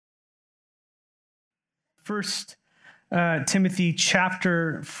First Timothy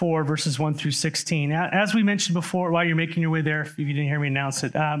chapter 4, verses 1 through 16. As we mentioned before, while you're making your way there, if you didn't hear me announce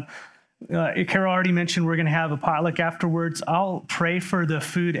it, Carol already mentioned we're going to have a potluck afterwards. I'll pray for the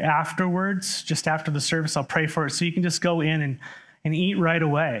food afterwards, just after the service. I'll pray for it, so you can just go in and eat right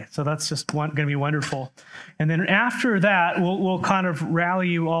away. So that's just going to be wonderful. And then after that, we'll kind of rally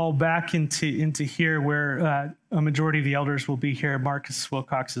you all back into here, where a majority of the elders will be here. Marcus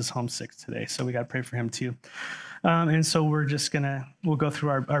Wilcox is homesick today, so we got to pray for him too. And so we'll go through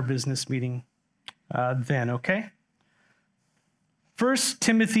our business meeting then, okay? First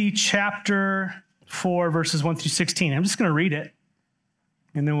Timothy chapter 4, verses 1 through 16. I'm just going to read it,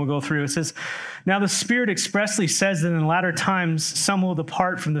 and then we'll go through. It says, "Now the Spirit expressly says that in the latter times some will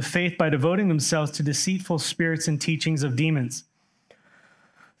depart from the faith by devoting themselves to deceitful spirits and teachings of demons,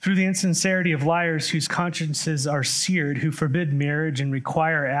 through the insincerity of liars whose consciences are seared, who forbid marriage and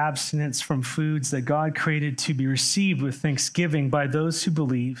require abstinence from foods that God created to be received with thanksgiving by those who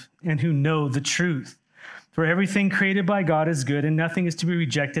believe and who know the truth. For everything created by God is good, and nothing is to be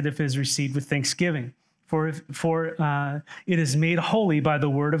rejected if it is received with thanksgiving. For it is made holy by the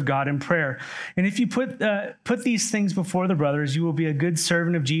word of God and prayer. And if you put these things before the brothers, you will be a good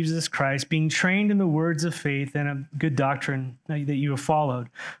servant of Jesus Christ, being trained in the words of faith and a good doctrine that you have followed."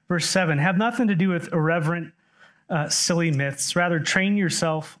 Verse 7, "Have nothing to do with irreverent, silly myths. Rather, train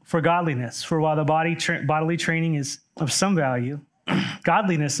yourself for godliness. For while the bodily training is of some value,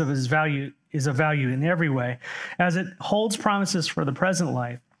 godliness is of value in every way, as it holds promises for the present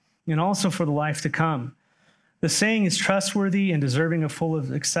life and also for the life to come. The saying is trustworthy and deserving of full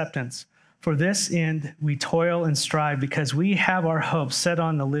acceptance. For this end we toil and strive, because we have our hope set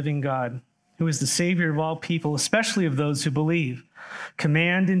on the living God, who is the Savior of all people, especially of those who believe.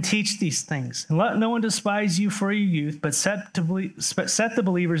 Command and teach these things, and let no one despise you for your youth, but set the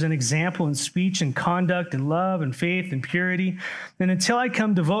believers an example in speech and conduct and love and faith and purity. And until I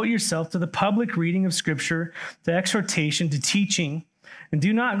come, devote yourself to the public reading of Scripture, to exhortation, to teaching. And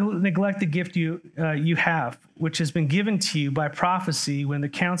do not neglect the gift you have, which has been given to you by prophecy when the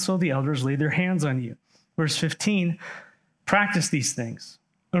council of the elders laid their hands on you." Verse 15, "Practice these things.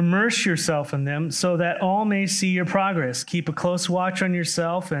 Immerse yourself in them so that all may see your progress. Keep a close watch on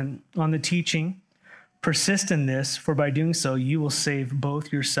yourself and on the teaching. Persist in this, for by doing so, you will save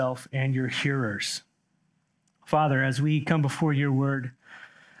both yourself and your hearers." Father, as we come before your word,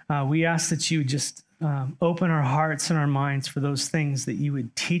 we ask that you would just open our hearts and our minds for those things that you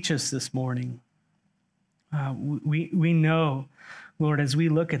would teach us this morning. We know, Lord, as we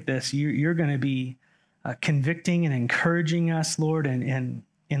look at this, you're going to be convicting and encouraging us, Lord, and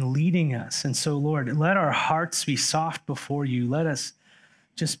leading us. And so, Lord, let our hearts be soft before you. Let us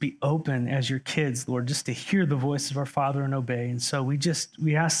just be open as your kids, Lord, just to hear the voice of our Father and obey. And so we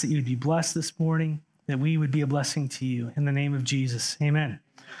ask that you would be blessed this morning, that we would be a blessing to you. In the name of Jesus, amen.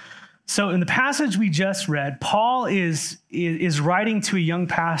 So in the passage we just read, Paul is writing to a young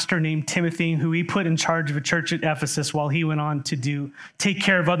pastor named Timothy, who he put in charge of a church at Ephesus while he went on to take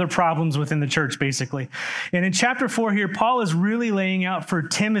care of other problems within the church, basically. And in chapter 4 here, Paul is really laying out for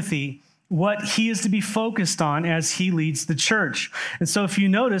Timothy what he is to be focused on as he leads the church. And so if you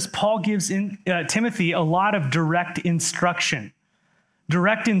notice, Paul gives Timothy a lot of direct instruction.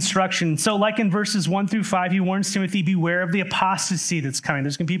 So like in verses 1 through 5, he warns Timothy, beware of the apostasy that's coming.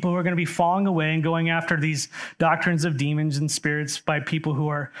 There's going to be people who are going to be falling away and going after these doctrines of demons and spirits by people who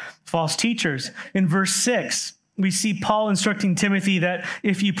are false teachers. In verse 6, we see Paul instructing Timothy that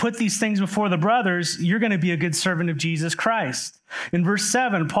if you put these things before the brothers, you're going to be a good servant of Jesus Christ. In verse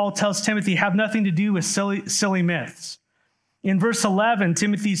 7, Paul tells Timothy, have nothing to do with silly myths. In verse 11,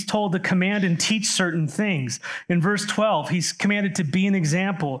 Timothy's told to command and teach certain things. In verse 12, he's commanded to be an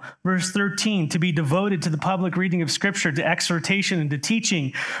example. Verse 13, to be devoted to the public reading of Scripture, to exhortation and to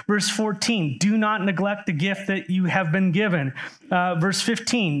teaching. Verse 14, do not neglect the gift that you have been given. Verse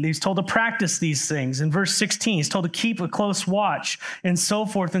 15, he's told to practice these things. In verse 16, he's told to keep a close watch, and so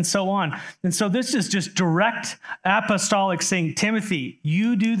forth and so on. And so this is just direct apostolic saying, Timothy,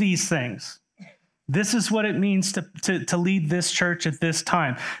 you do these things. This is what it means to lead this church at this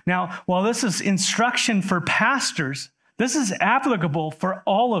time. Now, while this is instruction for pastors, this is applicable for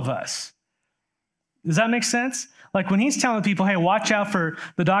all of us. Does that make sense? Like when he's telling people, hey, watch out for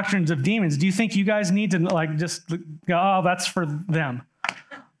the doctrines of demons, do you think you guys need to just go, oh, that's for them?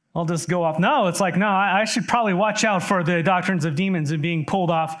 I'll just go off. No, it's like, no, I should probably watch out for the doctrines of demons and being pulled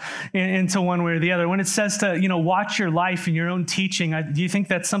off into one way or the other. When it says to, watch your life and your own teaching, do you think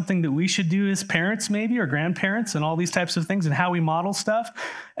that's something that we should do as parents maybe, or grandparents, and all these types of things and how we model stuff?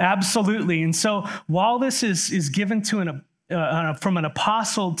 Absolutely. And so while this is given to from an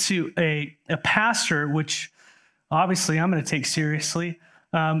apostle to a pastor, which obviously I'm going to take seriously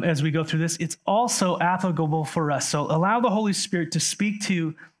as we go through this, it's also applicable for us. So allow the Holy Spirit to speak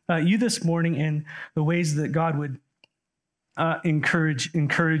to you this morning in the ways that God would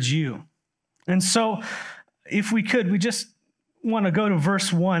encourage you. And so if we could, we just want to go to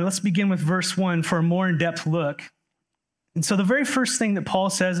verse 1. Let's begin with verse 1 for a more in-depth look. And so the very first thing that Paul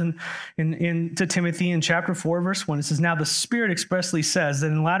says to Timothy in chapter 4, verse 1, it says, "Now the Spirit expressly says that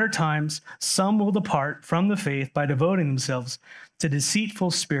in latter times some will depart from the faith by devoting themselves to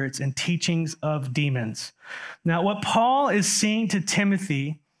deceitful spirits and teachings of demons." Now what Paul is saying to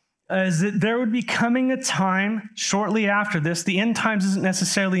Timothy is that there would be coming a time shortly after this. The end times doesn't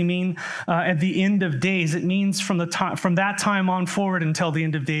necessarily mean at the end of days. It means from that time on forward until the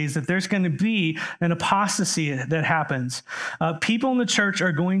end of days that there's going to be an apostasy that happens. People in the church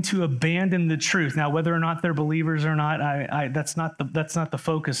are going to abandon the truth. Now, whether or not they're believers or not, that's not the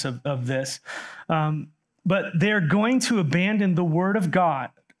focus of this. But they're going to abandon the Word of God.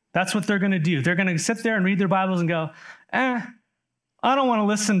 That's what they're going to do. They're going to sit there and read their Bibles and go, I don't want to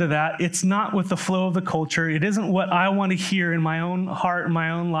listen to that. It's not with the flow of the culture. It isn't what I want to hear in my own heart, in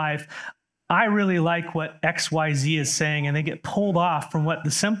my own life. I really like what XYZ is saying, and they get pulled off from what the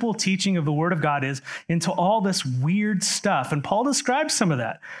simple teaching of the Word of God is into all this weird stuff. And Paul describes some of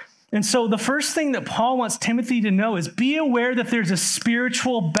that. And so the first thing that Paul wants Timothy to know is be aware that there's a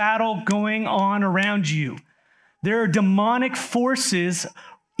spiritual battle going on around you. There are demonic forces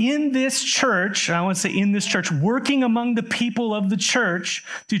in this church, I want to say in this church, working among the people of the church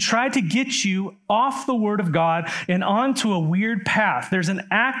to try to get you off the Word of God and onto a weird path. There's an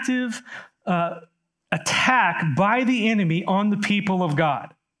active attack by the enemy on the people of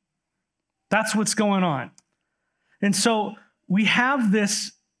God. That's what's going on. And so we have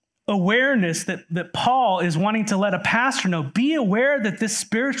this awareness that Paul is wanting to let a pastor know. Be aware that this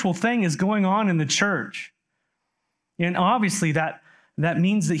spiritual thing is going on in the church. And obviously that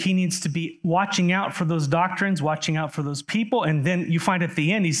means that he needs to be watching out for those doctrines, watching out for those people. And then you find at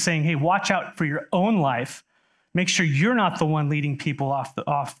the end, he's saying, hey, watch out for your own life. Make sure you're not the one leading people off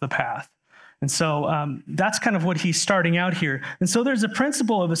the path. And so that's kind of what he's starting out here. And so there's a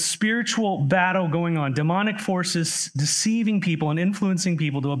principle of a spiritual battle going on, demonic forces deceiving people and influencing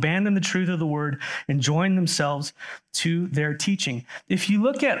people to abandon the truth of the Word and join themselves to their teaching. If you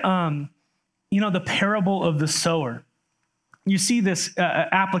look at, the parable of the sower, you see this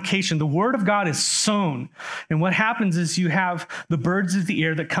application. The Word of God is sown. And what happens is you have the birds of the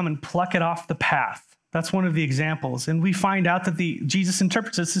air that come and pluck it off the path. That's one of the examples. And we find out that Jesus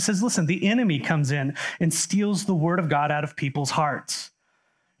interprets this. It says, listen, the enemy comes in and steals the Word of God out of people's hearts.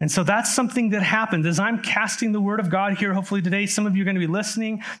 And so that's something that happens. As I'm casting the Word of God here, hopefully today, some of you are going to be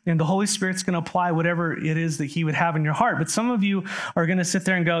listening, and the Holy Spirit's going to apply whatever it is that He would have in your heart. But some of you are going to sit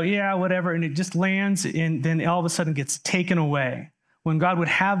there and go, yeah, whatever, and it just lands, and then all of a sudden gets taken away, when God would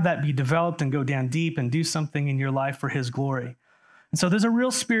have that be developed and go down deep and do something in your life for His glory. And so there's a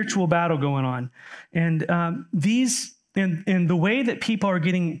real spiritual battle going on. And and the way that people are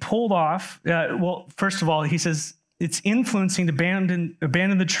getting pulled off, first of all, he says, it's influencing to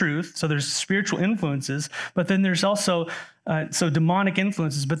abandon the truth. So there's spiritual influences, but then there's also demonic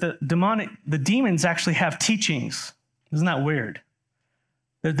influences. But the demons actually have teachings. Isn't that weird?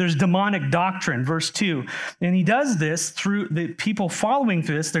 There's demonic doctrine, verse 2. And he does this through the people following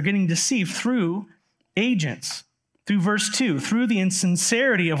this. They're getting deceived through agents. Through verse 2, through the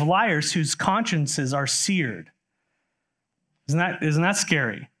insincerity of liars whose consciences are seared. Isn't that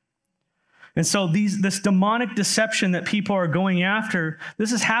scary? And so this demonic deception that people are going after,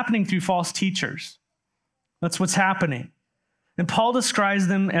 this is happening through false teachers. That's what's happening. And Paul describes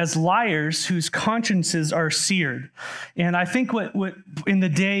them as liars whose consciences are seared. And I think what in the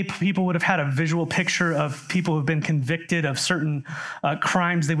day, people would have had a visual picture of people who've been convicted of certain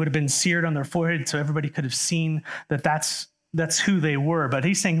crimes. They would have been seared on their forehead, so everybody could have seen that's who they were. But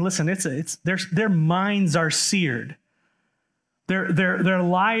he's saying, listen, their minds are seared. They're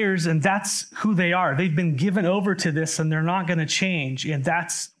liars, and that's who they are. They've been given over to this, and they're not going to change. And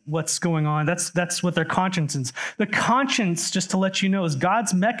that's what's going on. That's what their conscience is. The conscience, just to let you know, is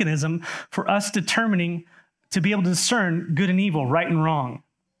God's mechanism for us determining to be able to discern good and evil, right and wrong.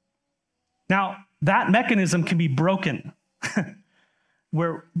 Now, that mechanism can be broken,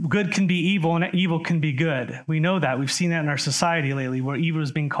 where good can be evil and evil can be good. We know that. We've seen that in our society lately, where evil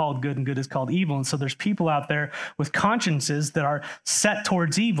is being called good and good is called evil. And so there's people out there with consciences that are set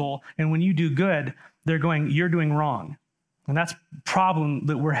towards evil, and when you do good, they're going, you're doing wrong. And that's a problem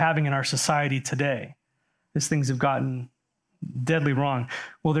that we're having in our society today, as things have gotten deadly wrong.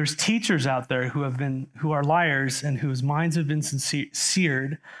 Well, there's teachers out there who are liars and whose minds have been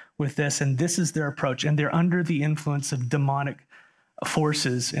seared with this, and this is their approach, and they're under the influence of demonic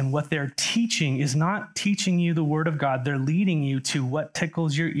forces, and what they're teaching is not teaching you the word of God. They're leading you to what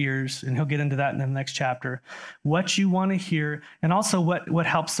tickles your ears, and he'll get into that in the next chapter, what you want to hear, and also what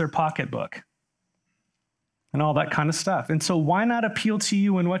helps their pocketbook and all that kind of stuff. And so why not appeal to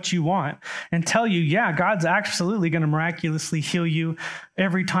you and what you want and tell you, yeah, God's absolutely going to miraculously heal you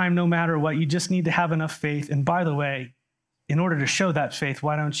every time, no matter what. You just need to have enough faith. And by the way, in order to show that faith,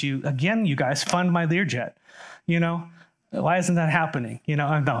 why don't you, again, you guys, fund my Learjet? You know, why isn't that happening? You know,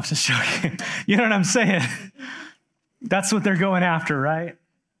 I'm just joking. You know what I'm saying? That's what they're going after, right?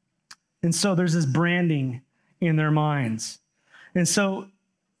 And so there's this branding in their minds. And so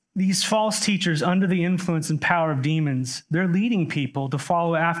these false teachers, under the influence and power of demons, they're leading people to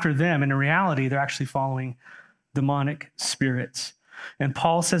follow after them. And in reality, they're actually following demonic spirits. And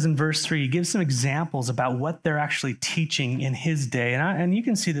Paul says in verse 3, he gives some examples about what they're actually teaching in his day. And you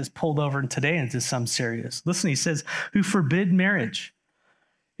can see this pulled over today into some serious. Listen, he says, who forbid marriage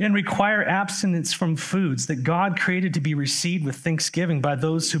and require abstinence from foods that God created to be received with thanksgiving by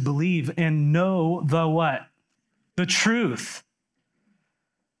those who believe and know the what? The truth.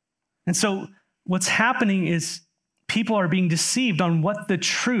 And so what's happening is people are being deceived on what the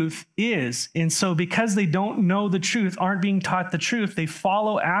truth is. And so because they don't know the truth, aren't being taught the truth, they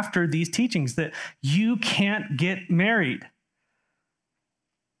follow after these teachings that you can't get married.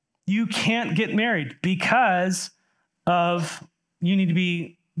 You can't get married because of you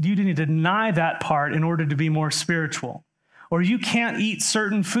need to deny that part in order to be more spiritual. Or you can't eat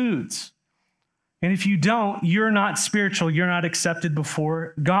certain foods. And if you don't, you're not spiritual. You're not accepted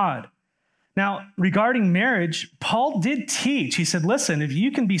before God. Now, regarding marriage, Paul did teach. He said, listen, if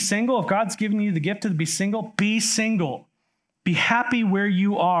you can be single, if God's given you the gift to be single, be single. Be happy where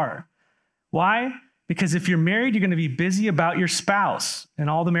you are. Why? Because if you're married, you're going to be busy about your spouse. And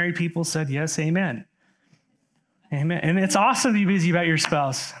all the married people said, yes, amen. Amen. And it's awesome to be busy about your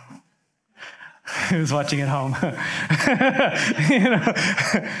spouse. Who's watching at home?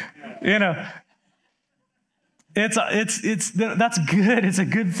 you know. It's that's good. It's a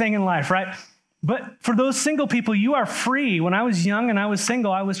good thing in life, right? But for those single people, you are free. When I was young and I was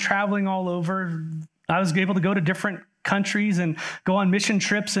single, I was traveling all over. I was able to go to different countries and go on mission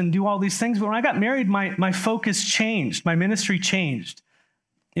trips and do all these things. But when I got married, my focus changed. My ministry changed.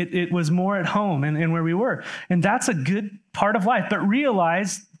 It was more at home and where we were. And that's a good part of life. But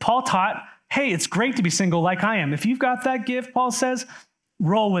realize, Paul taught, hey, it's great to be single like I am. If you've got that gift, Paul says,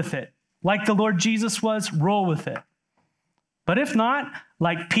 roll with it. Like the Lord Jesus was, roll with it. But if not,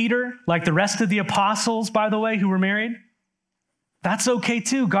 like Peter, like the rest of the apostles, by the way, who were married, that's okay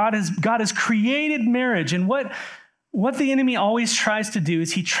too. God has created marriage. And what the enemy always tries to do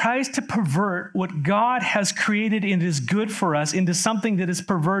is he tries to pervert what God has created and is good for us into something that is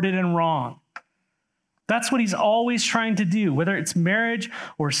perverted and wrong. That's what he's always trying to do, whether it's marriage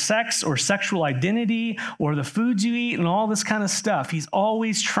or sex or sexual identity or the foods you eat and all this kind of stuff. He's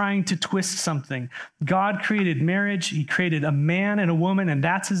always trying to twist something. God created marriage. He created a man and a woman, and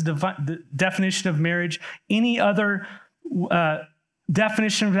that's his definition of marriage. Any other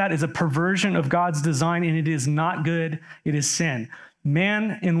definition of that is a perversion of God's design, and it is not good. It is sin.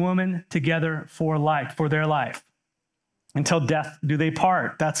 Man and woman together for life, for their life. Until death do they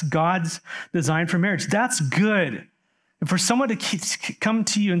part. That's God's design for marriage. That's good. And for someone to come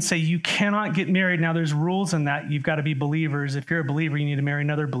to you and say, you cannot get married, now there's rules in that. You've got to be believers. If you're a believer, you need to marry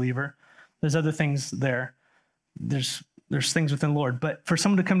another believer. There's other things there. There's things within the Lord. But for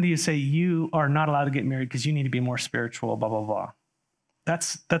someone to come to you and say, you are not allowed to get married because you need to be more spiritual, blah, blah, blah.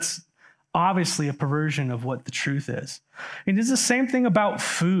 That's obviously a perversion of what the truth is. And it's the same thing about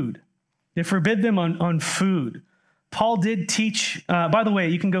food. They forbid them on food. Paul did teach, by the way,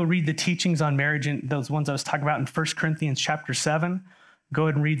 you can go read the teachings on marriage and those ones I was talking about in 1 Corinthians chapter 7. Go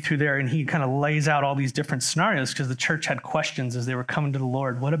ahead and read through there. And he kind of lays out all these different scenarios because the church had questions as they were coming to the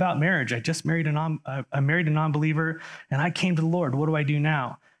Lord. What about marriage? I married a non-believer and I came to the Lord. What do I do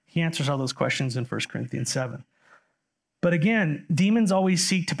now? He answers all those questions in 1 Corinthians 7. But again, demons always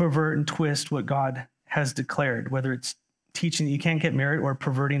seek to pervert and twist what God has declared, whether it's teaching that you can't get married or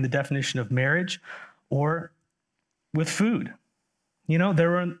perverting the definition of marriage or with food. You know,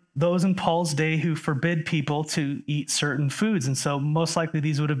 there were those in Paul's day who forbid people to eat certain foods. And so most likely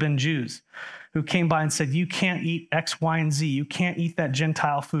these would have been Jews who came by and said, you can't eat X, Y, and Z. You can't eat that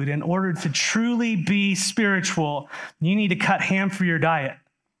Gentile food. In order to truly be spiritual, you need to cut ham for your diet.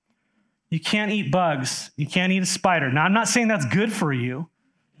 You can't eat bugs. You can't eat a spider. Now, I'm not saying that's good for you.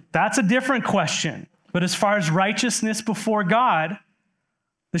 That's a different question. But as far as righteousness before God,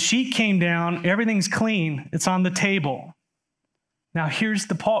 the sheet came down, everything's clean, it's on the table. Now, here's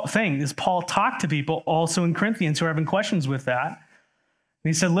the thing, is Paul talked to people also in Corinthians who are having questions with that. And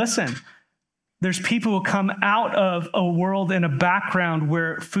he said, listen, there's people who come out of a world and a background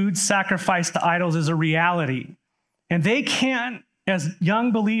where food sacrificed to idols is a reality. And they can't, as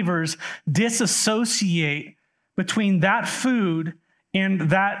young believers, disassociate between that food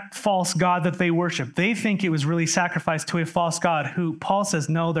and that false god that they worship. They think it was really sacrificed to a false god who Paul says,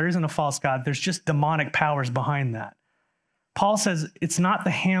 no, there isn't a false god. There's just demonic powers behind that. Paul says it's not the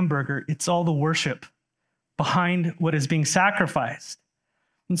hamburger, it's all the worship behind what is being sacrificed.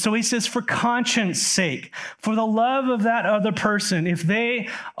 And so he says, for conscience sake, for the love of that other person, if they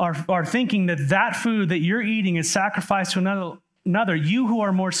are thinking that that food that you're eating is sacrificed to another, you who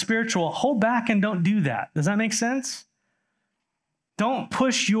are more spiritual, hold back and don't do that. Does that make sense? Don't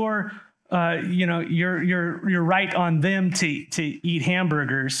push your right on them to eat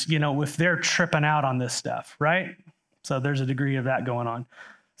hamburgers, if they're tripping out on this stuff, right? So there's a degree of that going on.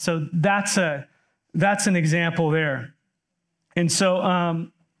 So that's an example there. And so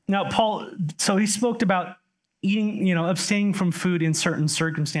now Paul, so he spoke about eating, abstaining from food in certain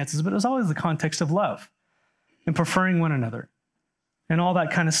circumstances, but it was always the context of love and preferring one another and all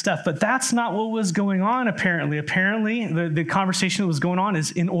that kind of stuff. But that's not what was going on, apparently. Apparently, the conversation that was going on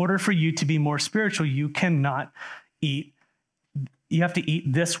is in order for you to be more spiritual, you cannot eat. You have to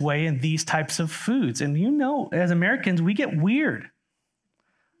eat this way and these types of foods. And as Americans, we get weird.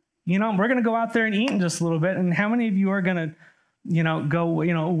 We're going to go out there and eat in just a little bit. And how many of you are going to, go,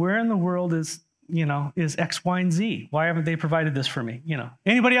 where in the world is X, Y, and Z? Why haven't they provided this for me?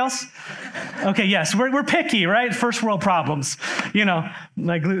 Anybody else? Okay, yes, we're picky, right? First world problems,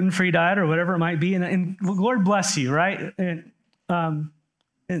 like gluten-free diet or whatever it might be. And Lord bless you, right? And I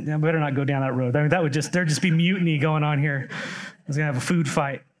better not go down that road. I mean, there'd just be mutiny going on here. I was going to have a food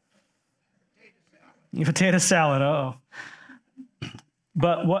fight. Potato salad, uh-oh.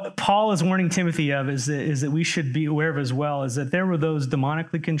 But what Paul is warning Timothy of is that we should be aware of as well, is that there were those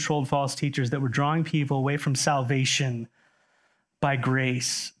demonically controlled false teachers that were drawing people away from salvation by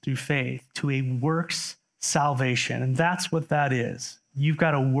grace through faith to a works salvation. And that's what that is. You've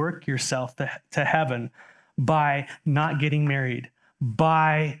got to work yourself to heaven by not getting married,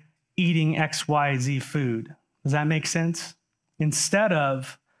 by eating X, Y, Z food. Does that make sense? Instead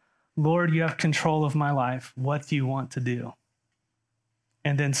of, Lord, you have control of my life. What do you want to do?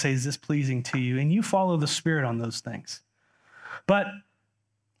 And then say, is this pleasing to you? And you follow the Spirit on those things. But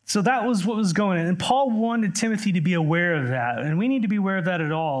so that was what was going on. And Paul wanted Timothy to be aware of that. And we need to be aware of that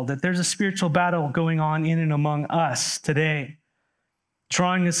at all, that there's a spiritual battle going on in and among us today,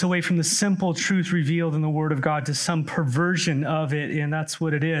 drawing us away from the simple truth revealed in the Word of God to some perversion of it, and that's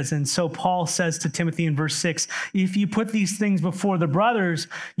what it is. And so Paul says to Timothy in verse 6, if you put these things before the brothers,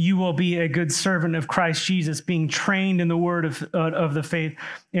 you will be a good servant of Christ Jesus, being trained in the word of the faith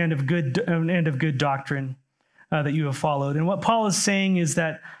and of good doctrine that you have followed. And what Paul is saying is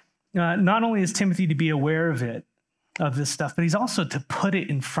that not only is Timothy to be aware of this stuff, but he's also to put it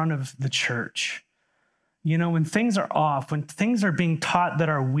in front of the church. When things are off, when things are being taught that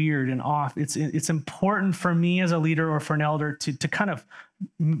are weird and off, it's important for me as a leader or for an elder to kind of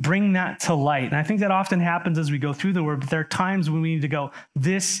bring that to light. And I think that often happens as we go through the word, but there are times when we need to go,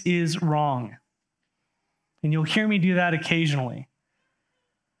 this is wrong. And you'll hear me do that occasionally.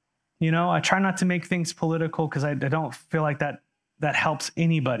 I try not to make things political because I don't feel like that helps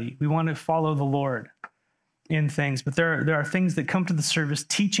anybody. We want to follow the Lord in things, but there are things that come to the service,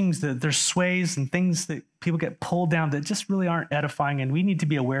 teachings that there's sways and things that people get pulled down that just really aren't edifying, and we need to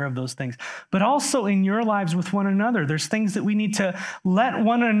be aware of those things. But also in your lives with one another, there's things that we need to let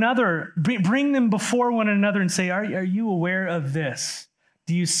one another, bring them before one another and say, are you aware of this?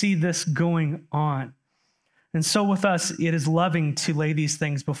 Do you see this going on? And so with us, it is loving to lay these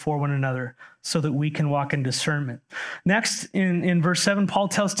things before one another so that we can walk in discernment. Next, in verse 7, Paul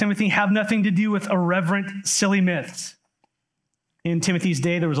tells Timothy, have nothing to do with irreverent, silly myths. In Timothy's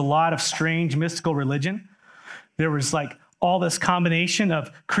day, there was a lot of strange mystical religion. There was like all this combination of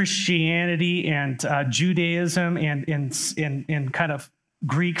Christianity and Judaism and kind of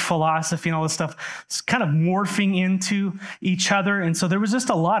Greek philosophy and all this stuff. It's kind of morphing into each other. And so there was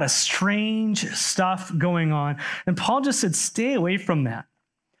just a lot of strange stuff going on. And Paul just said, stay away from that.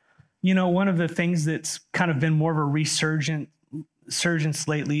 One of the things that's kind of been more of a resurgence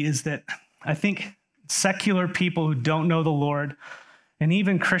lately is that I think secular people who don't know the Lord, and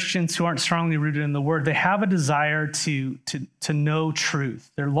even Christians who aren't strongly rooted in the Word, they have a desire to know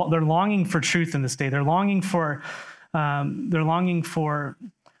truth. They're longing for truth in this day. They're longing for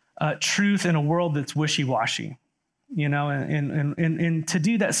truth in a world that's wishy-washy, and to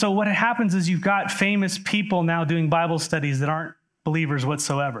do that. So what happens is you've got famous people now doing Bible studies that aren't believers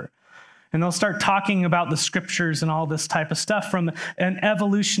whatsoever. And they'll start talking about the scriptures and all this type of stuff from an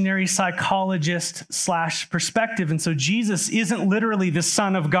evolutionary psychologist / perspective. And so Jesus isn't literally the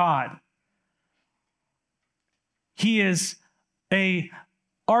Son of God. He is a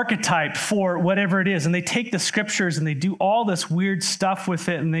archetype for whatever it is. And they take the scriptures and they do all this weird stuff with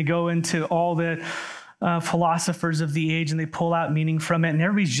it. And they go into all the philosophers of the age and they pull out meaning from it. And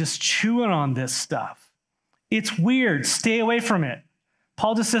everybody's just chewing on this stuff. It's weird. Stay away from it.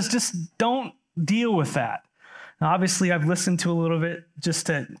 Paul just says, just don't deal with that. Now, obviously, I've listened to a little bit just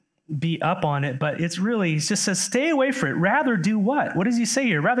to be up on it, but it's really, he just says, stay away from it. Rather do what? What does he say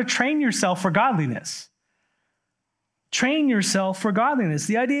here? Rather train yourself for godliness. Train yourself for godliness.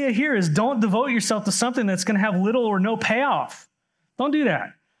 The idea here is don't devote yourself to something that's going to have little or no payoff. Don't do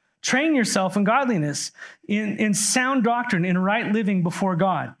that. Train yourself in godliness, in sound doctrine, in right living before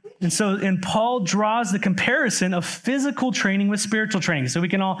God. And Paul draws the comparison of physical training with spiritual training, so we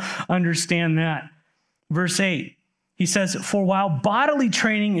can all understand that. Verse 8, he says, for while bodily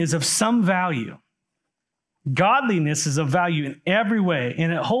training is of some value, godliness is of value in every way,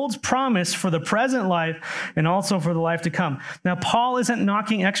 and it holds promise for the present life and also for the life to come. Now, Paul isn't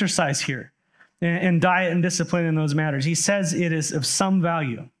knocking exercise here and diet and discipline in those matters. He says it is of some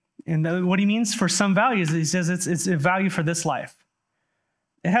value. And what he means for some value is he says it's a value for this life.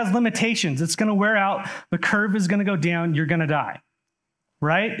 It has limitations. It's going to wear out. The curve is going to go down. You're going to die,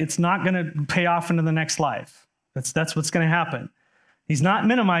 right? It's not going to pay off into the next life. That's what's going to happen. He's not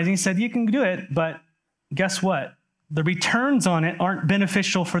minimizing. He said, you can do it, but guess what? The returns on it aren't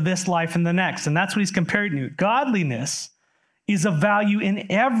beneficial for this life and the next. And that's what he's comparing to. Godliness is of value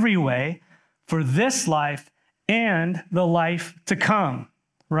in every way for this life and the life to come.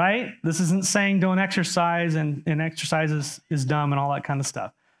 Right? This isn't saying don't exercise and exercise is dumb and all that kind of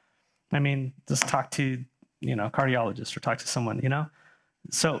stuff. I mean, just talk to, a cardiologist or talk to someone,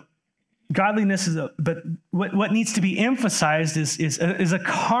 So godliness but what needs to be emphasized is a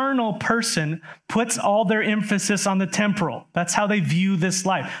carnal person puts all their emphasis on the temporal. That's how they view this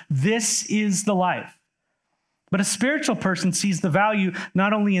life. This is the life. But a spiritual person sees the value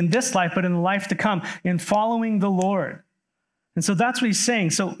not only in this life, but in the life to come, in following the Lord. And so that's what he's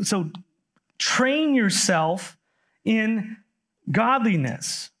saying. So train yourself in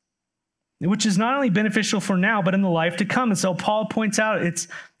godliness, which is not only beneficial for now, but in the life to come. And so Paul points out it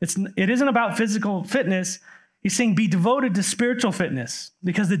isn't about physical fitness. He's saying be devoted to spiritual fitness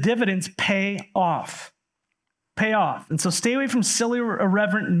because the dividends pay off. Pay off. And so stay away from silly,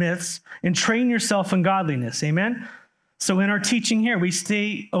 irreverent myths and train yourself in godliness. Amen? So in our teaching here, we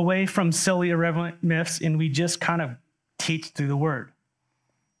stay away from silly, irreverent myths and we just kind of teach through the word,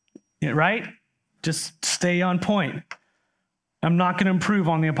 right? Just stay on point. I'm not going to improve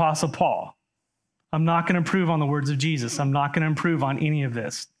on the Apostle Paul. I'm not going to improve on the words of Jesus. I'm not going to improve on any of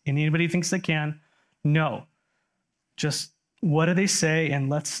this. And anybody thinks they can? No. Just what do they say? And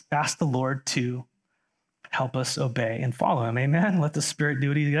let's ask the Lord to help us obey and follow him. Amen. Let the Spirit do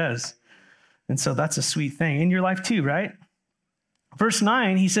what he does. And so that's a sweet thing in your life too, right? Verse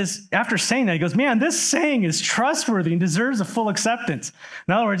 9, he says, after saying that, he goes, man, this saying is trustworthy and deserves a full acceptance.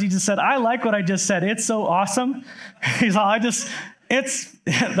 In other words, he just said, I like what I just said. It's so awesome. He's all,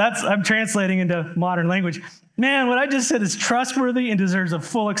 I'm translating into modern language. Man, what I just said is trustworthy and deserves a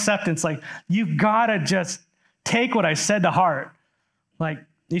full acceptance. Like, you've got to just take what I said to heart. Like,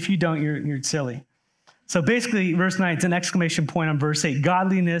 if you don't, you're silly. So basically, verse 9, it's an exclamation point on verse 8.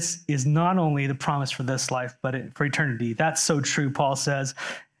 Godliness is not only the promise for this life, but for eternity. That's so true, Paul says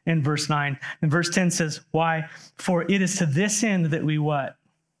in verse 9. And verse 10 says, why? For it is to this end that we what?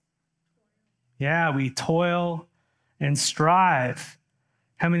 Yeah, we toil and strive.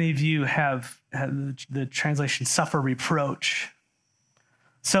 How many of you have the translation suffer reproach?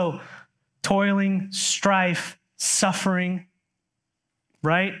 So toiling, strife, suffering,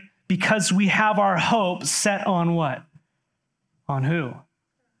 right? Because we have our hope set on what? On who?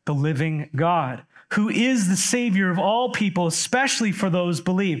 The living God, who is the Savior of all people, especially for those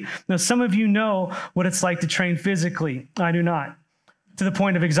believe. Now, some of you know what it's like to train physically. I do not. To the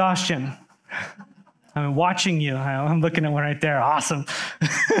point of exhaustion. I'm watching you. I'm looking at one right there. Awesome.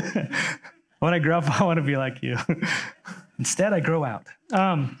 When I grow up, I want to be like you. Instead, I grow out.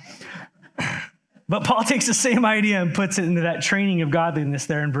 But Paul takes the same idea and puts it into that training of godliness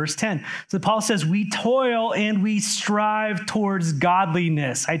there in verse 10. So Paul says, we toil and we strive towards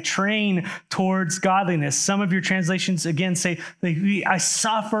godliness. I train towards godliness. Some of your translations, again, say, I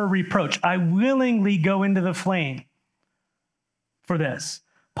suffer reproach. I willingly go into the flame for this.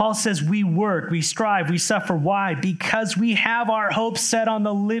 Paul says we work, we strive, we suffer. Why? Because we have our hope set on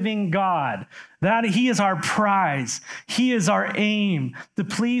the living God. That he is our prize. He is our aim, to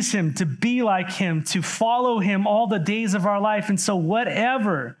please him, to be like him, to follow him all the days of our life. And so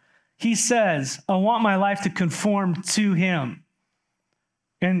whatever he says, I want my life to conform to him.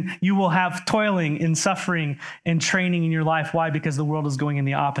 And you will have toiling and suffering and training in your life. Why? Because the world is going in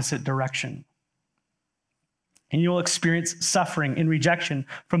the opposite direction. And you'll experience suffering and rejection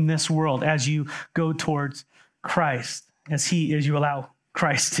from this world as you go towards Christ, as you allow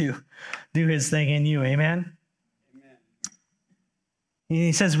Christ to do his thing in you. Amen? Amen. And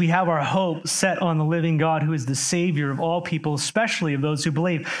he says we have our hope set on the living God, who is the Savior of all people, especially of those who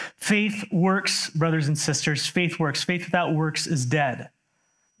believe. Faith works, brothers and sisters. Faith works. Faith without works is dead.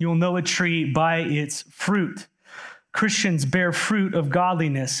 You'll know a tree by its fruit. Christians bear fruit of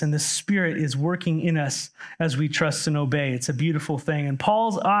godliness, and the Spirit is working in us as we trust and obey. It's a beautiful thing. In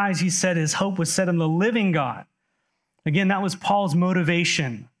Paul's eyes, he said his hope was set on the living God. Again, that was Paul's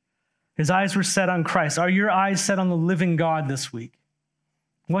motivation. His eyes were set on Christ. Are your eyes set on the living God this week?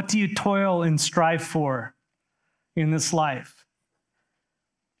 What do you toil and strive for in this life?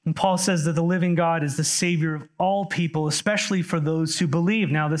 And Paul says that the living God is the Savior of all people, especially for those who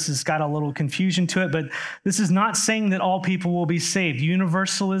believe. Now, this has got a little confusion to it, but this is not saying that all people will be saved.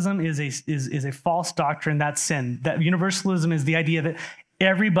 Universalism is a false doctrine. That's sin. That universalism is the idea that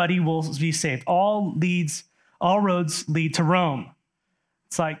everybody will be saved. All roads lead to Rome.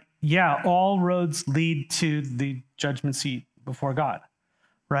 It's like, yeah, all roads lead to the judgment seat before God,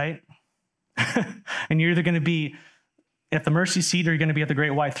 right? And you're either going to be at the mercy seat, or you're going to be at the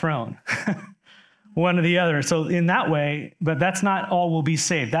great white throne. One or the other. So in that way, but that's not all will be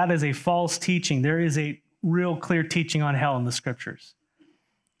saved. That is a false teaching. There is a real clear teaching on hell in the scriptures.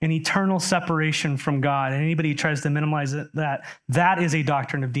 An eternal separation from God. And anybody who tries to minimize that is a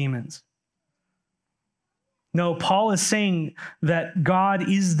doctrine of demons. No, Paul is saying that God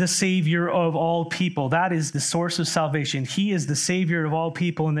is the Savior of all people. That is the source of salvation. He is the Savior of all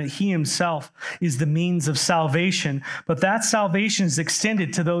people, and that he himself is the means of salvation. But that salvation is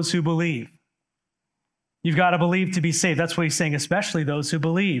extended to those who believe. You've got to believe to be saved. That's what he's saying, especially those who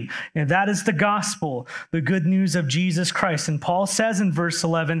believe. And that is the gospel, the good news of Jesus Christ. And Paul says in verse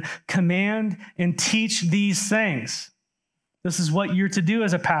 11, command and teach these things. This is what you're to do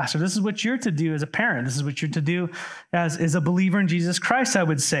as a pastor. This is what you're to do as a parent. This is what you're to do as a believer in Jesus Christ, I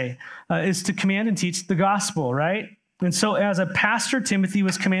would say, is to command and teach the gospel, right? And so as a pastor, Timothy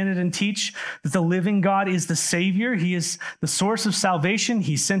was commanded and teach that the living God is the Savior. He is the source of salvation.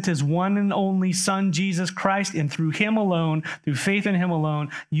 He sent his one and only Son, Jesus Christ, and through him alone, through faith in him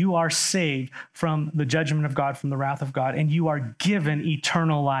alone, you are saved from the judgment of God, from the wrath of God, and you are given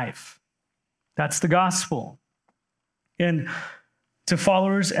eternal life. That's the gospel. And to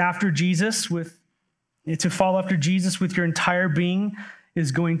followers after Jesus, to follow after Jesus with your entire being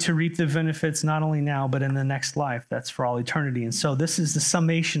is going to reap the benefits not only now, but in the next life. That's for all eternity. And so this is the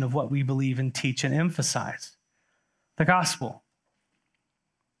summation of what we believe and teach and emphasize, the gospel.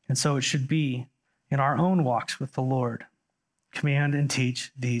 And so it should be in our own walks with the Lord. Command and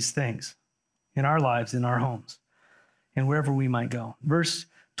teach these things in our lives, in our homes, and wherever we might go. Verse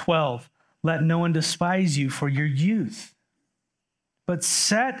 12, let no one despise you for your youth, but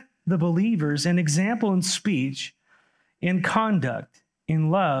set the believers an example in speech, in conduct, in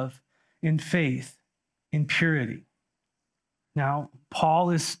love, in faith, in purity. Now,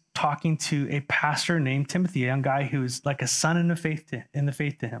 Paul is talking to a pastor named Timothy, a young guy who is like a son in the faith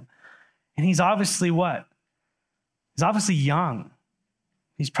to him. And he's obviously what? He's obviously young.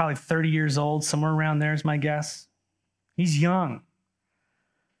 He's probably 30 years old, somewhere around there is my guess. He's young.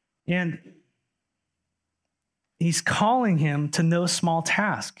 And he's calling him to no small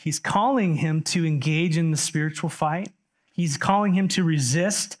task. He's calling him to engage in the spiritual fight. He's calling him to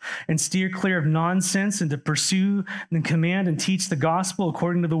resist and steer clear of nonsense and to pursue and command and teach the gospel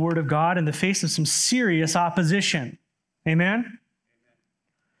according to the word of God in the face of some serious opposition. Amen?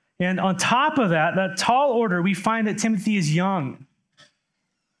 And on top of that tall order, we find that Timothy is young.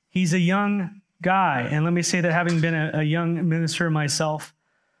 He's a young guy. And let me say that having been a young minister myself,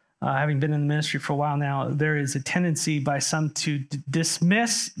 having been in the ministry for a while now, there is a tendency by some to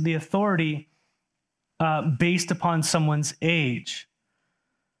dismiss the authority based upon someone's age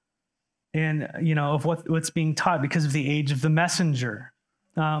and, of what's being taught because of the age of the messenger.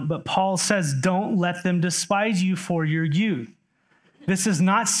 But Paul says, don't let them despise you for your youth. This is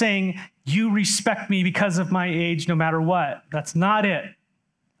not saying you respect me because of my age no matter what. That's not it.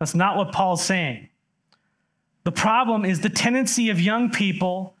 That's not what Paul's saying. The problem is the tendency of young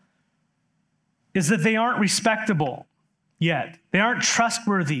people is that they aren't respectable. yet. They aren't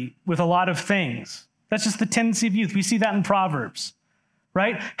trustworthy with a lot of things. That's just the tendency of youth. We see that in Proverbs,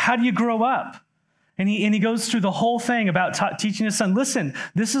 right? How do you grow up? And he goes through the whole thing about teaching his son, listen,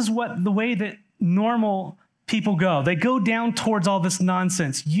 this is the way that normal people go. They go down towards all this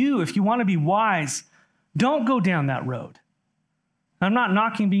nonsense. You, if you want to be wise, don't go down that road. I'm not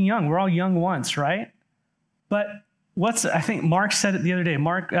knocking being young. We're all young once, right? But I think Mark said it the other day.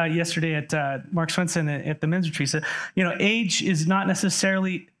 Mark, yesterday at Mark Swenson at the men's retreat said, age is not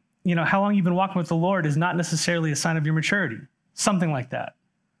necessarily, how long you've been walking with the Lord is not necessarily a sign of your maturity. Something like that.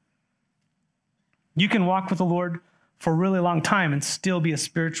 You can walk with the Lord for a really long time and still be a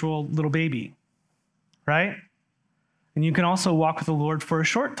spiritual little baby, right? And you can also walk with the Lord for a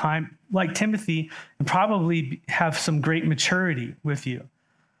short time, like Timothy, and probably have some great maturity with you.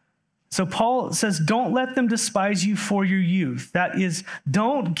 So Paul says, don't let them despise you for your youth. That is,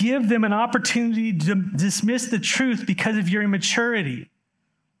 don't give them an opportunity to dismiss the truth because of your immaturity.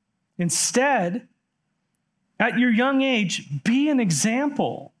 Instead, at your young age, be an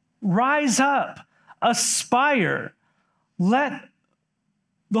example. Rise up. Aspire. Let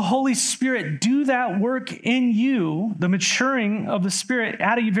the Holy Spirit do that work in you, the maturing of the Spirit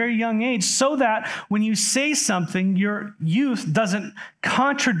at a very young age, so that when you say something, your youth doesn't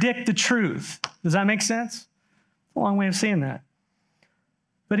contradict the truth. Does that make sense? A long way of saying that.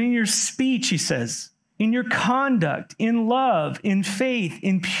 But in your speech, he says, in your conduct, in love, in faith,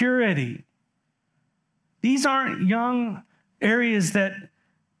 in purity. These aren't young areas that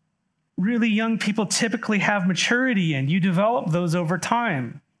really young people typically have maturity in. You develop those over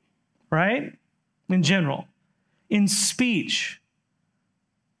time, right? In general. In speech.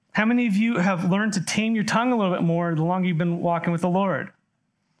 How many of you have learned to tame your tongue a little bit more the longer you've been walking with the Lord?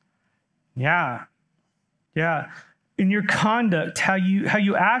 Yeah. In your conduct, how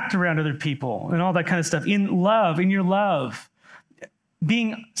you act around other people and all that kind of stuff. In your love.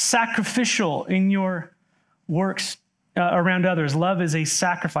 Being sacrificial in your works around others. Love is a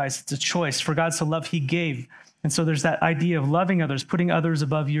sacrifice. It's a choice. For God so loved, he gave. And so there's that idea of loving others, putting others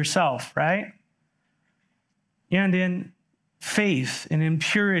above yourself, right? And in faith and in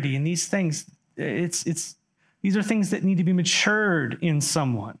purity and these things, these are things that need to be matured in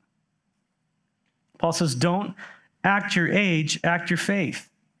someone. Paul says, don't act your age, act your faith.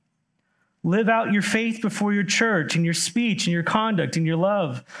 Live out your faith before your church, in your speech, in your conduct, in your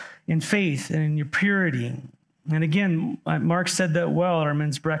love, in faith, and in your purity. And again, Mark said that well at our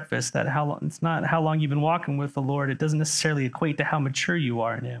men's breakfast, that it's not how long you've been walking with the Lord. It doesn't necessarily equate to how mature you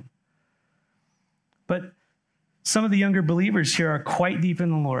are in him. But some of the younger believers here are quite deep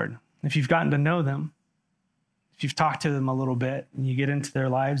in the Lord. If you've gotten to know them, if you've talked to them a little bit, and you get into their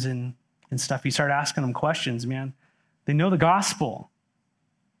lives and stuff, you start asking them questions, man. They know the gospel.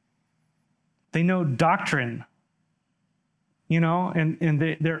 They know doctrine. And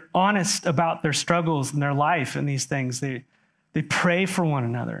they're honest about their struggles in their life and these things. They pray for one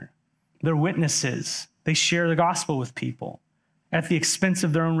another. They're witnesses. They share the gospel with people at the expense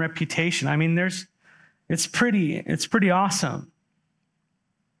of their own reputation. I mean, it's pretty awesome.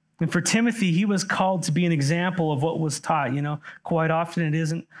 And for Timothy, he was called to be an example of what was taught. Quite often it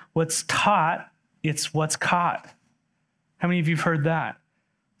isn't what's taught, it's what's caught. How many of you have heard that?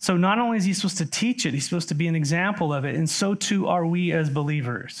 So not only is he supposed to teach it, he's supposed to be an example of it. And so too are we as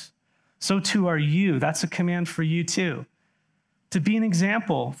believers. So too are you. That's a command for you too. To be an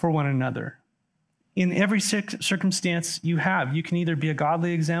example for one another. In every circumstance you have, you can either be a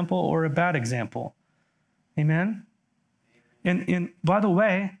godly example or a bad example. Amen? And by the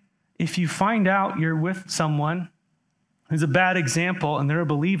way, if you find out you're with someone who's a bad example and they're a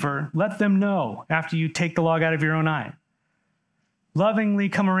believer, let them know after you take the log out of your own eye. Lovingly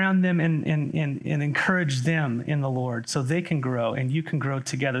come around them and encourage them in the Lord so they can grow and you can grow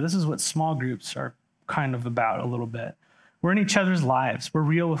together. This is what small groups are kind of about a little bit. We're in each other's lives. We're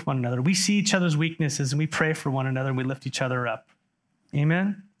real with one another. We see each other's weaknesses and we pray for one another and we lift each other up.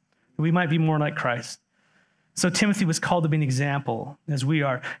 Amen? We might be more like Christ. So Timothy was called to be an example as we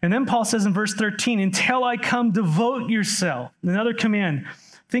are. And then Paul says in verse 13, until I come, devote yourself. Another command.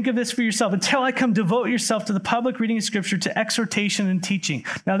 Think of this for yourself. Until I come, devote yourself to the public reading of Scripture, to exhortation and teaching.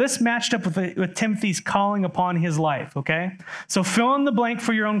 Now, this matched up with Timothy's calling upon his life, okay? So fill in the blank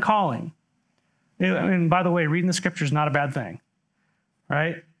for your own calling. And by the way, reading the Scripture is not a bad thing,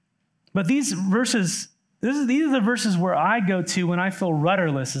 right? But these verses, these are the verses where I go to when I feel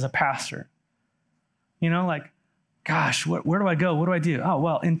rudderless as a pastor. Gosh, where do I go? What do I do? Oh,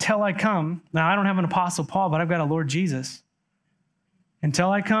 well, until I come. Now, I don't have an Apostle Paul, but I've got a Lord Jesus.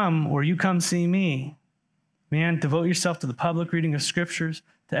 Until I come, or you come see me, man, devote yourself to the public reading of Scriptures,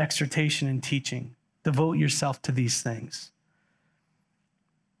 to exhortation and teaching. Devote yourself to these things.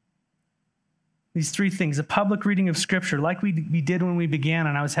 These three things: a public reading of Scripture, like we did when we began,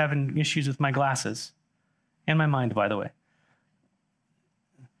 and I was having issues with my glasses and my mind, by the way.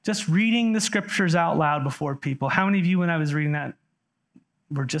 Just reading the Scriptures out loud before people. How many of you, when I was reading that,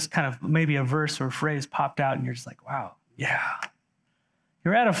 were just kind of maybe a verse or a phrase popped out and you're just like, wow, yeah.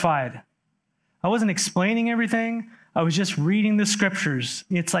 You're edified. I wasn't explaining everything. I was just reading the Scriptures.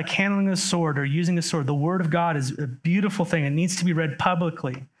 It's like handling a sword or using a sword. The Word of God is a beautiful thing. It needs to be read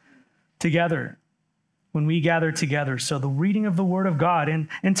publicly together when we gather together. So the reading of the Word of God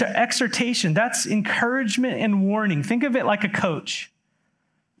and to exhortation, that's encouragement and warning. Think of it like a coach.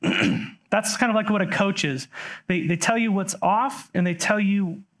 That's kind of like what a coach is. They tell you what's off and they tell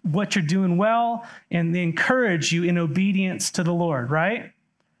you what you're doing well, and they encourage you in obedience to the Lord, right?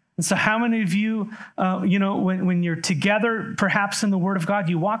 And so how many of you, when you're together, perhaps in the Word of God,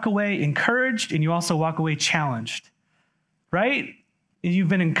 you walk away encouraged and you also walk away challenged, right? You've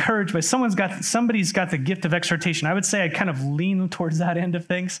been encouraged by somebody's got the gift of exhortation. I would say I kind of lean towards that end of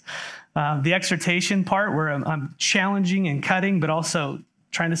things. The exhortation part where I'm challenging and cutting, but also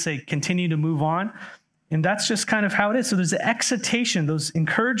trying to say, continue to move on. And that's just kind of how it is. So there's the exhortation, those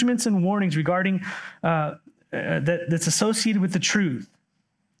encouragements and warnings regarding that's associated with the truth.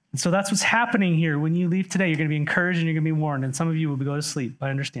 And so that's what's happening here. When you leave today, you're going to be encouraged and you're going to be warned. And some of you will go to sleep. I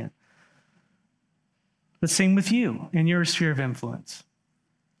understand. The same with you in your sphere of influence.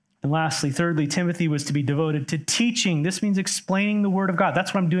 And lastly, thirdly, Timothy was to be devoted to teaching. This means explaining the Word of God.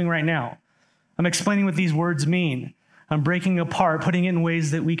 That's what I'm doing right now. I'm explaining what these words mean. I'm breaking apart, putting it in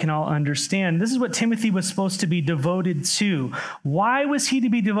ways that we can all understand. This is what Timothy was supposed to be devoted to. Why was he to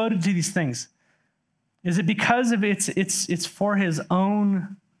be devoted to these things? Is it because of it's for his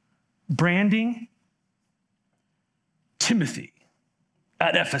own branding? Timothy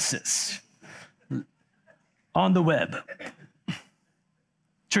at Ephesus on the web.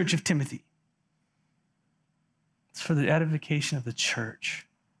 Church of Timothy. It's for the edification of the church.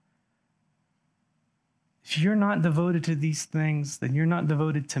 If you're not devoted to these things, then you're not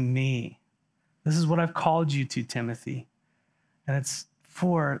devoted to me. This is what I've called you to, Timothy. And it's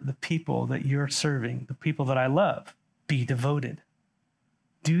for the people that you're serving, the people that I love. Be devoted.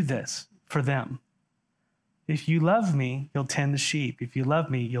 Do this for them. If you love me, you'll tend the sheep. If you love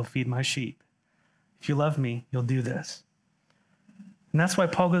me, you'll feed my sheep. If you love me, you'll do this. And that's why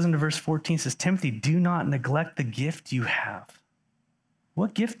Paul goes into verse 14, says, Timothy, do not neglect the gift you have.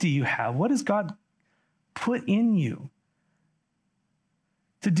 What gift do you have? What has God put in you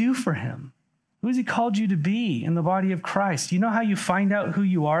to do for him? Who has he called you to be in the body of Christ? You know how you find out who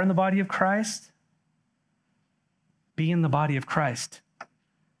you are in the body of Christ? Be in the body of Christ,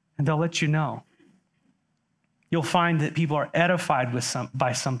 and they'll let you know. You'll find that people are edified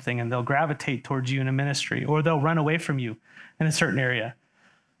by something, and they'll gravitate towards you in a ministry, or they'll run away from you in a certain area.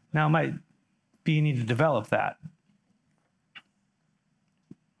 Now, it might be you need to develop that.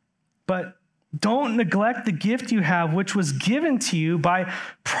 But don't neglect the gift you have, which was given to you by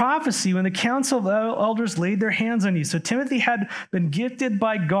prophecy when the council of elders laid their hands on you. So Timothy had been gifted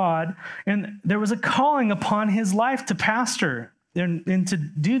by God, and there was a calling upon his life to pastor and to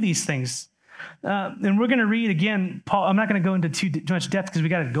do these things. And we're going to read again, Paul. I'm not going to go into too much depth because we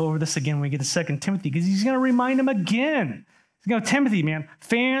got to go over this again when we get to 2 Timothy, because he's going to remind him again. He's going to go, Timothy, man,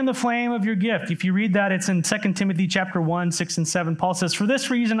 fan the flame of your gift. If you read that, it's in 2 Timothy chapter 1, 6 and 7. Paul says, for this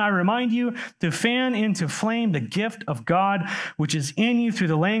reason, I remind you to fan into flame the gift of God, which is in you through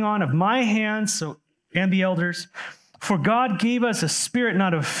the laying on of my hands, and the elders. For God gave us a spirit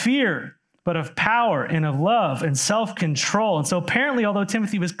not of fear, but of power and of love and self-control. And so apparently, although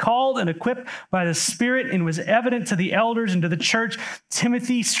Timothy was called and equipped by the Spirit and was evident to the elders and to the church,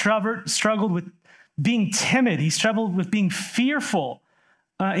 Timothy struggled with being timid. He struggled with being fearful.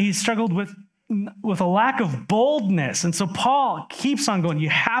 He struggled with a lack of boldness. And so Paul keeps on going. You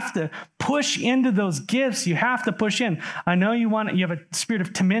have to push into those gifts. You have to push in. I know you have a spirit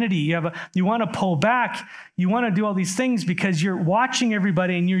of timidity. You want to pull back. You want to do all these things because you're watching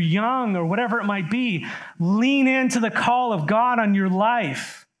everybody and you're young or whatever it might be. Lean into the call of God on your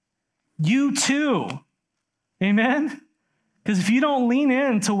life. You too. Amen? Because if you don't lean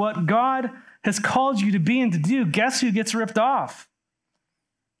into what God has called you to be and to do, guess who gets ripped off?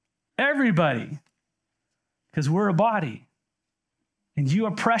 Everybody. Because we're a body. And you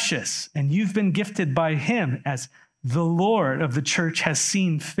are precious. And you've been gifted by him as the Lord of the church has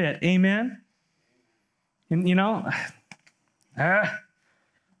seen fit. Amen? And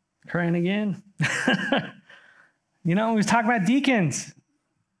crying again. We was talking about deacons.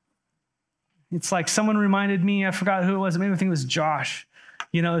 It's like someone reminded me, I forgot who it was. Maybe I think it was Josh.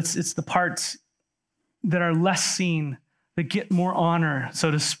 It's the parts that are less seen, that get more honor,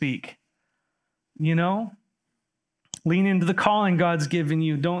 so to speak. You know? Lean into the calling God's given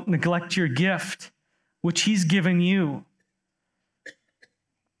you. Don't neglect your gift, which he's given you.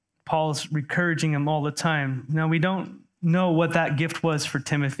 Paul's encouraging him all the time. Now, we don't know what that gift was for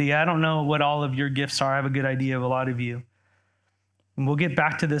Timothy. I don't know what all of your gifts are. I have a good idea of a lot of you. And we'll get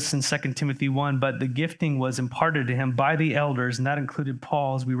back to this in 2 Timothy 1, but the gifting was imparted to him by the elders, and that included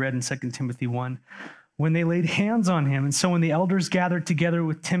Paul, as we read in 2 Timothy 1, when they laid hands on him. And so when the elders gathered together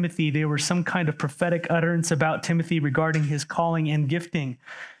with Timothy, they were some kind of prophetic utterance about Timothy regarding his calling and gifting.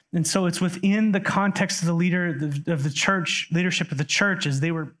 And so it's within the context of the leadership of the church, as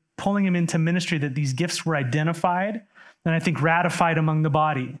they were pulling him into ministry, that these gifts were identified and I think ratified among the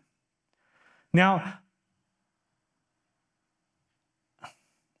body. Now,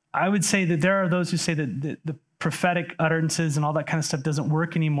 I would say that there are those who say that the prophetic utterances and all that kind of stuff doesn't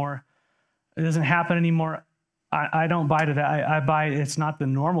work anymore. It doesn't happen anymore. I don't buy to that. I buy it's not the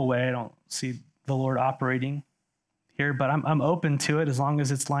normal way. I don't see the Lord operating here, but I'm open to it as long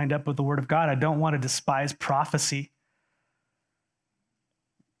as it's lined up with the Word of God. I don't want to despise prophecy.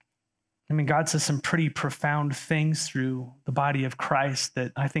 I mean, God says some pretty profound things through the body of Christ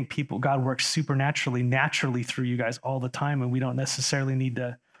that I think God works supernaturally, naturally through you guys all the time, and we don't necessarily need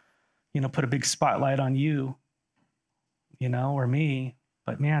to, put a big spotlight on you, or me.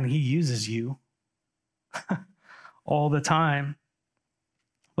 But man, he uses you all the time.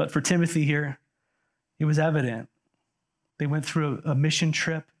 But for Timothy here, it was evident. They went through a mission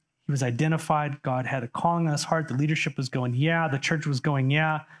trip. He was identified. God had a calling on his heart. The leadership was going, yeah. The church was going,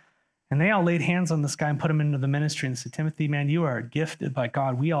 yeah. And they all laid hands on this guy and put him into the ministry and said, Timothy, man, you are gifted by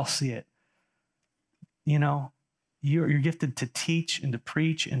God. We all see it. You're gifted to teach and to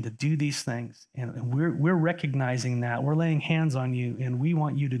preach and to do these things. And we're recognizing that. We're laying hands on you, and we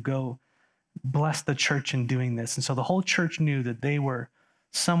want you to go bless the church in doing this. And so the whole church knew that they were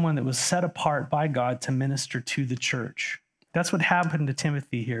someone that was set apart by God to minister to the church. That's what happened to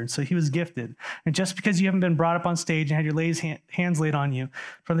Timothy here. And so he was gifted. And just because you haven't been brought up on stage and had your hands laid on you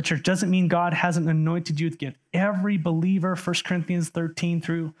from the church doesn't mean God hasn't anointed you with gift. Every believer, 1 Corinthians 12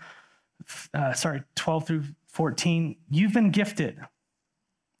 through 14, you've been gifted.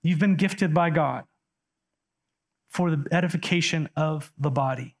 You've been gifted by God for the edification of the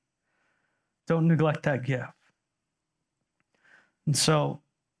body. Don't neglect that gift. And so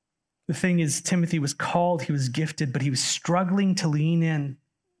the thing is, Timothy was called, he was gifted, but he was struggling to lean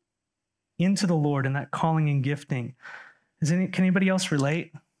into the Lord and that calling and gifting. Can anybody else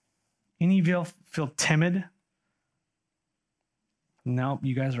relate? Any of you feel timid? No,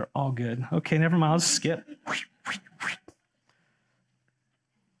 you guys are all good. Okay, never mind, I'll skip.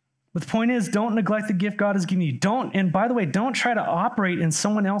 But the point is, don't neglect the gift God has given you. And by the way, don't try to operate in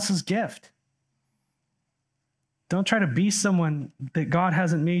someone else's gift. Don't try to be someone that God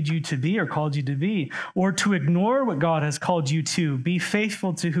hasn't made you to be or called you to be, or to ignore what God has called you to. Be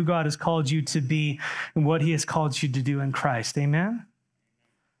faithful to who God has called you to be and what he has called you to do in Christ. Amen?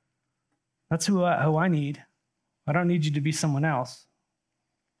 That's who I need. I don't need you to be someone else.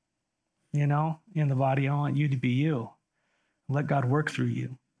 In the body, I want you to be you. Let God work through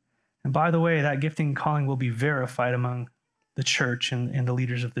you. And by the way, that gifting and calling will be verified among the church and the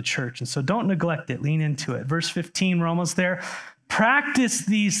leaders of the church. And so don't neglect it. Lean into it. Verse 15, we're almost there. Practice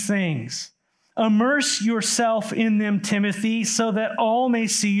these things. Immerse yourself in them, Timothy, so that all may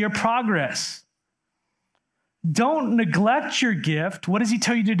see your progress. Don't neglect your gift. What does he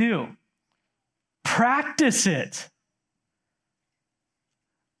tell you to do? Practice it.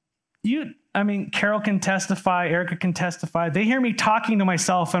 Carol can testify, Erica can testify. They hear me talking to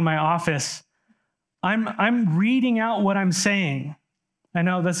myself in my office. I'm reading out what I'm saying. I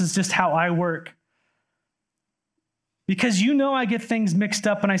know this is just how I work. Because I get things mixed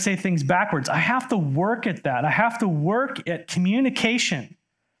up and I say things backwards. I have to work at that. I have to work at communication.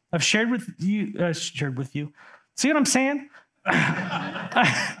 I've shared with you. See what I'm saying?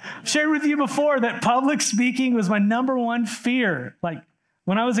 I've shared with you before that public speaking was my number one fear, like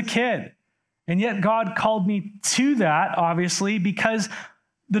when I was a kid. And yet God called me to that, obviously, because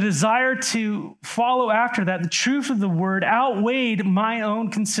the desire to follow after that, the truth of the word outweighed my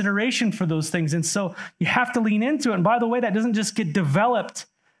own consideration for those things. And so you have to lean into it. And by the way, that doesn't just get developed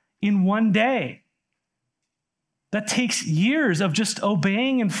in one day. That takes years of just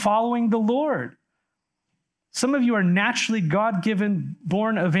obeying and following the Lord. Some of you are naturally God-given,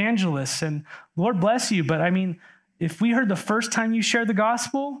 born evangelists, and Lord bless you. But if we heard the first time you shared the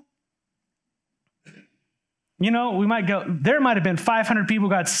gospel, we might go, there might have been 500 people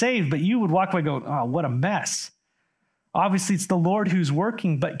got saved, but you would walk away and go, oh, what a mess. Obviously, it's the Lord who's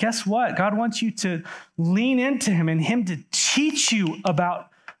working, but guess what? God wants you to lean into him and him to teach you about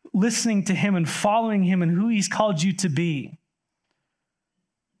listening to him and following him and who he's called you to be.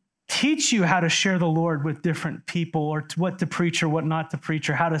 Teach you how to share the Lord with different people, or what to preach or what not to preach,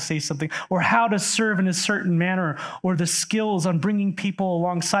 or how to say something, or how to serve in a certain manner, or the skills on bringing people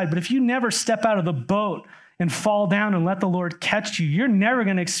alongside. But if you never step out of the boat and fall down and let the Lord catch you, you're never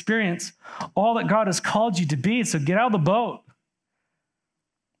going to experience all that God has called you to be. So get out of the boat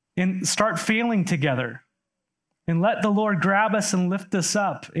and start failing together and let the Lord grab us and lift us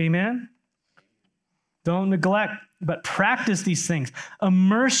up. Amen? Don't neglect, but practice these things.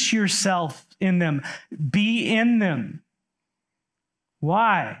 Immerse yourself in them. Be in them.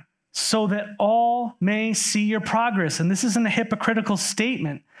 Why? So that all may see your progress. And this isn't a hypocritical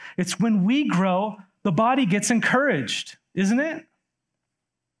statement. It's when we grow, the body gets encouraged, isn't it?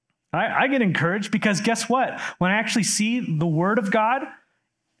 I get encouraged because guess what? When I actually see the word of God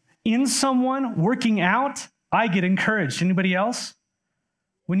in someone working out, I get encouraged. Anybody else?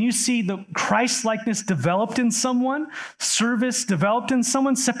 When you see the Christ-likeness developed in someone, service developed in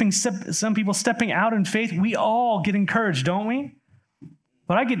someone, some people stepping out in faith, we all get encouraged, don't we?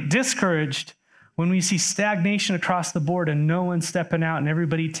 But I get discouraged when we see stagnation across the board and no one stepping out and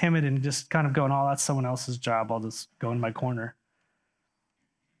everybody timid and just kind of going, oh, that's someone else's job. I'll just go in my corner.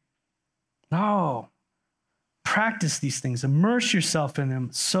 No. Practice these things. Immerse yourself in them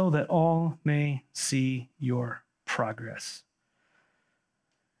so that all may see your progress.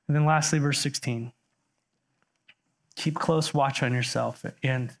 And then lastly, verse 16. Keep close watch on yourself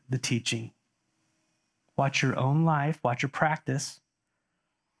and the teaching. Watch your own life. Watch your practice.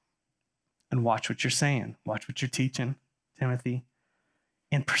 And watch what you're saying. Watch what you're teaching, Timothy.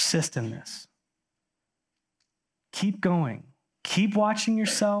 And persist in this. Keep going. Keep watching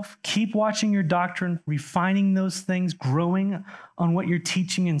yourself. Keep watching your doctrine, refining those things, growing on what you're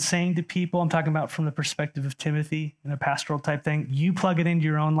teaching and saying to people. I'm talking about from the perspective of Timothy in a pastoral type thing. You plug it into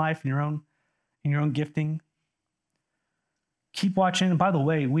your own life and your own gifting. Keep watching. And by the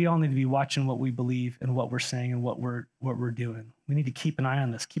way, we all need to be watching what we believe and what we're saying and what we're doing. We need to keep an eye on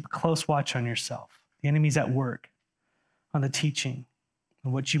this. Keep a close watch on yourself. The enemy's at work on the teaching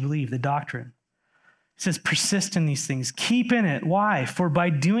and what you believe, the doctrine. It says, persist in these things. Keep in it. Why? For by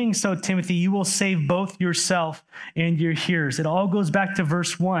doing so, Timothy, you will save both yourself and your hearers. It all goes back to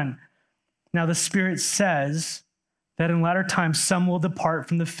verse 1. Now, the Spirit says that in latter times, some will depart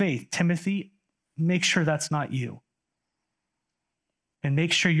from the faith. Timothy, make sure that's not you. And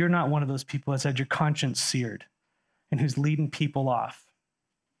make sure you're not one of those people that's had your conscience seared and who's leading people off.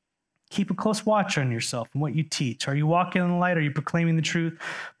 Keep a close watch on yourself and what you teach. Are you walking in the light? Are you proclaiming the truth?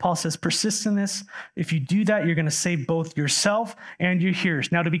 Paul says, persist in this. If you do that, you're going to save both yourself and your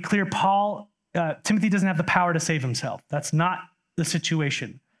hearers. Now, to be clear, Timothy doesn't have the power to save himself. That's not the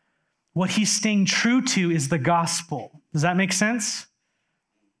situation. What he's staying true to is the gospel. Does that make sense?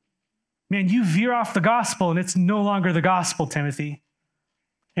 Man, you veer off the gospel and it's no longer the gospel, Timothy.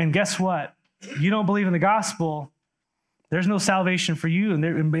 And guess what? You don't believe in the gospel, there's no salvation for you.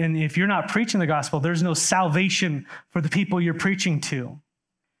 And if you're not preaching the gospel, there's no salvation for the people you're preaching to.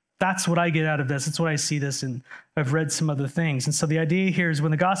 That's what I get out of this. That's what I see this, and I've read some other things. And so the idea here is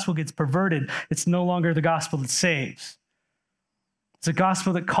when the gospel gets perverted, it's no longer the gospel that saves. It's a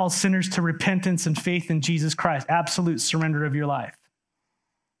gospel that calls sinners to repentance and faith in Jesus Christ, absolute surrender of your life.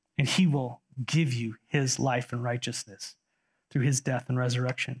 And he will give you his life and righteousness through his death and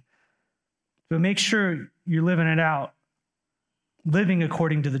resurrection. But make sure you're living it out, living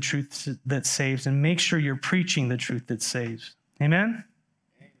according to the truth that saves, and make sure you're preaching the truth that saves. Amen?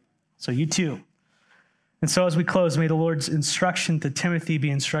 So you too. And so as we close, may the Lord's instruction to Timothy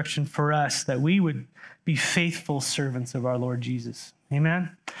be instruction for us, that we would be faithful servants of our Lord Jesus. Amen?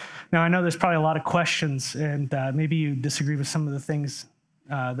 Now, I know there's probably a lot of questions, and maybe you disagree with some of the things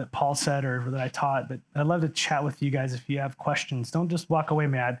that Paul said or that I taught, but I'd love to chat with you guys if you have questions. Don't just walk away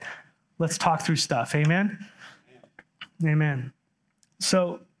mad. Let's talk through stuff. Amen? Amen.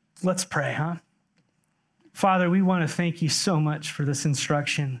 So let's pray, huh? Father, we want to thank you so much for this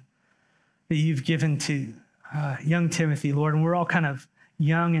instruction that you've given to young Timothy, Lord, and we're all kind of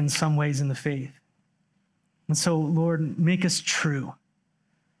young in some ways in the faith. And so, Lord, make us true.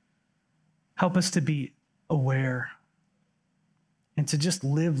 Help us to be aware and to just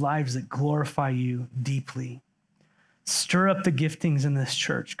live lives that glorify you deeply. Stir up the giftings in this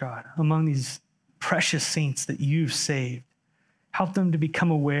church, God, among these precious saints that you've saved. Help them to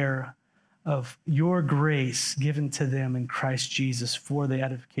become aware of your grace given to them in Christ Jesus for the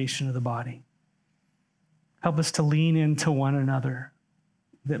edification of the body. Help us to lean into one another,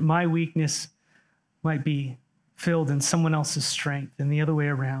 that my weakness might be filled in someone else's strength and the other way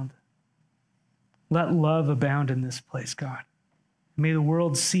around. Let love abound in this place, God. May the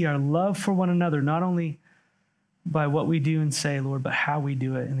world see our love for one another, not only by what we do and say, Lord, but how we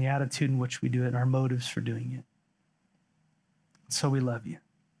do it and the attitude in which we do it and our motives for doing it. So we love you.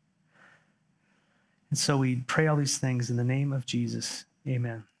 And so we pray all these things in the name of Jesus.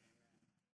 Amen.